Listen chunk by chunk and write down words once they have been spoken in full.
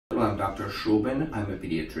Hello, I'm Dr. Shubin. I'm a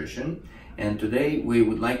pediatrician, and today we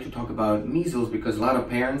would like to talk about measles because a lot of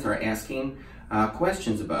parents are asking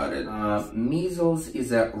questions about it. Measles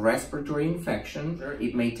is a respiratory infection.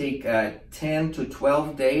 It may take 10 to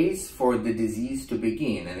 12 days for the disease to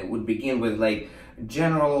begin, and it would begin with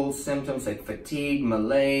general symptoms like fatigue,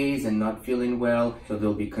 malaise, and not feeling well. So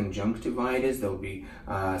there'll be conjunctivitis, there'll be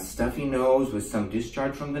stuffy nose with some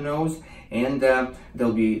discharge from the nose, and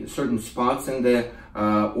there'll be certain spots in the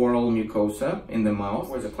oral mucosa in the mouth.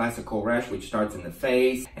 There's a classical rash which starts in the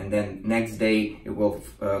face, and then next day it will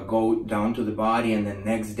go down to the body, and then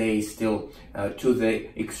next day still to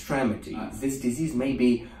the extremity. This disease may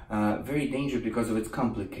be very dangerous because of its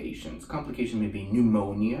complications. Complication may be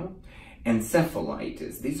pneumonia,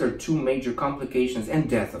 encephalitis. These are two major complications, and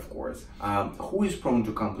death, of course. Who is prone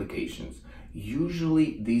to complications?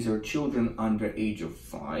 Usually these are children under age of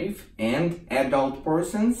 5 and adult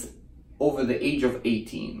persons over the age of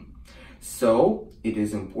 18. So it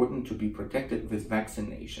is important to be protected with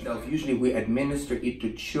vaccination. Usually we administer it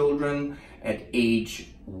to children at age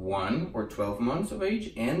 1 or 12 months of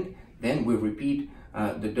age, and then we repeat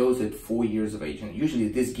the dose at 4 years of age. And usually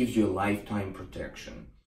this gives you a lifetime protection.